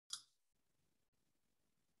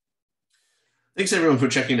Thanks everyone for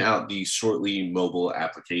checking out the Shortly mobile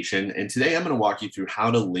application. And today I'm going to walk you through how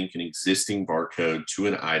to link an existing barcode to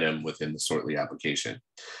an item within the Shortly application.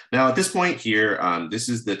 Now at this point here, this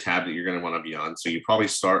is the tab that you're going to want to be on. So you probably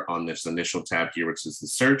start on this initial tab here, which is the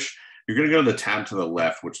search. You're going to go to the tab to the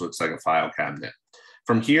left, which looks like a file cabinet.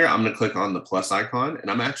 From here, I'm going to click on the plus icon, and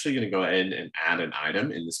I'm actually going to go ahead and add an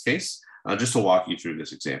item in this case, just to walk you through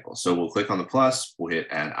this example. So we'll click on the plus, we'll hit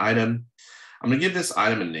add item. I'm going to give this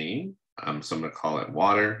item a name. So I'm going to call it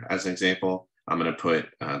water as an example. I'm going to put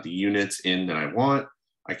the units in that I want.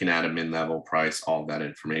 I can add a min level, price, all that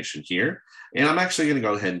information here. And I'm actually going to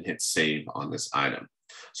go ahead and hit save on this item.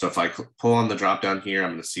 So if I pull on the drop down here,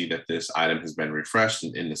 I'm going to see that this item has been refreshed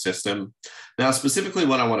in the system. Now, specifically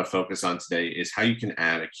what I want to focus on today is how you can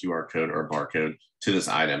add a QR code or barcode to this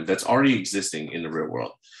item that's already existing in the real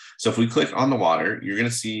world. So if we click on the water, you're going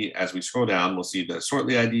to see as we scroll down, we'll see the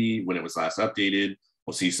Shortly ID, when it was last updated.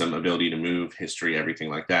 We'll see some ability to move, history, everything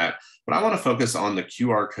like that. But I want to focus on the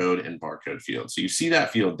QR code and barcode field. So you see that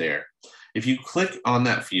field there. If you click on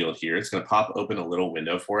that field here, it's going to pop open a little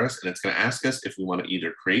window for us, and it's going to ask us if we want to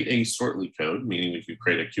either create a Shortly code, meaning we could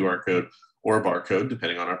create a QR code or a barcode,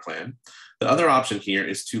 depending on our plan. The other option here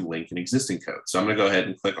is to link an existing code. So I'm going to go ahead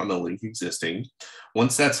and click on the link existing.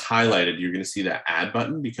 Once that's highlighted, you're going to see that add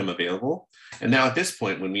button become available. And now at this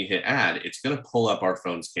point, when we hit add, it's going to pull up our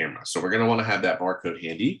phone's camera. So we're going to want to have that barcode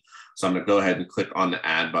handy. So I'm going to go ahead and click on the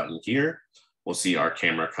add button here. We'll see our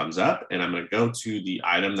camera comes up, and I'm going to go to the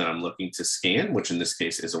item that I'm looking to scan, which in this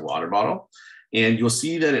case is a water bottle. And you'll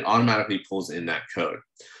see that it automatically pulls in that code.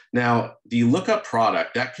 Now, the lookup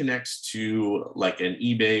product, that connects to like an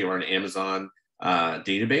eBay or an Amazon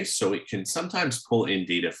database. So it can sometimes pull in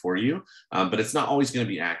data for you, but it's not always going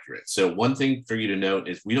to be accurate. So one thing for you to note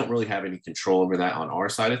is we don't really have any control over that on our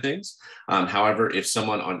side of things. However, if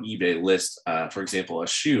someone on eBay lists, for example, a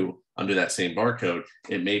shoe under that same barcode,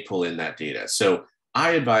 it may pull in that data. So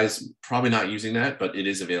I advise probably not using that, but it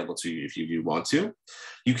is available to you if you do want to.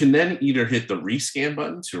 You can then either hit the rescan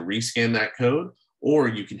button to rescan that code, or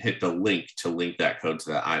you can hit the link to link that code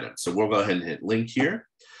to that item. So we'll go ahead and hit link here.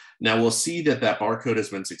 Now we'll see that that barcode has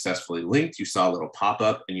been successfully linked. You saw a little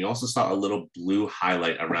pop-up, and you also saw a little blue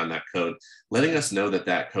highlight around that code, letting us know that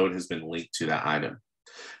that code has been linked to that item.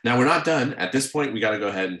 Now we're not done. At this point, we got to go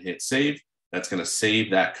ahead and hit save. That's going to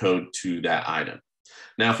save that code to that item.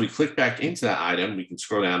 Now, if we click back into that item, we can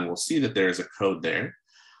scroll down and we'll see that there's a code there.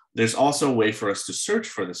 There's also a way for us to search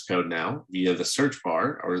for this code now via the search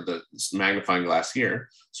bar or the magnifying glass here.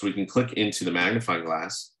 So we can click into the magnifying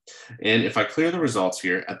glass. And if I clear the results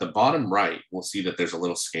here, at the bottom right, we'll see that there's a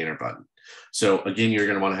little scanner button. So again, you're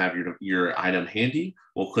going to want to have your item handy.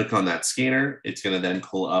 We'll click on that scanner. It's going to then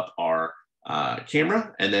pull up our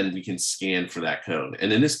camera, and then we can scan for that code.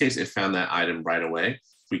 And in this case, it found that item right away.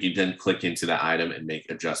 We can then click into that item and make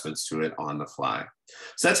adjustments to it on the fly.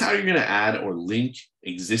 So that's how you're going to add or link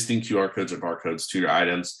existing QR codes or barcodes to your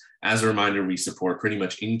items. As a reminder, we support pretty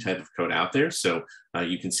much any type of code out there. So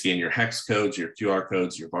you can scan your hex codes, your QR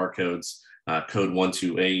codes, your barcodes, code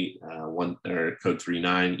 128, or code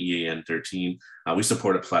 39, EAN 13. We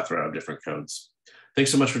support a plethora of different codes. Thanks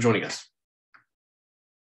so much for joining us.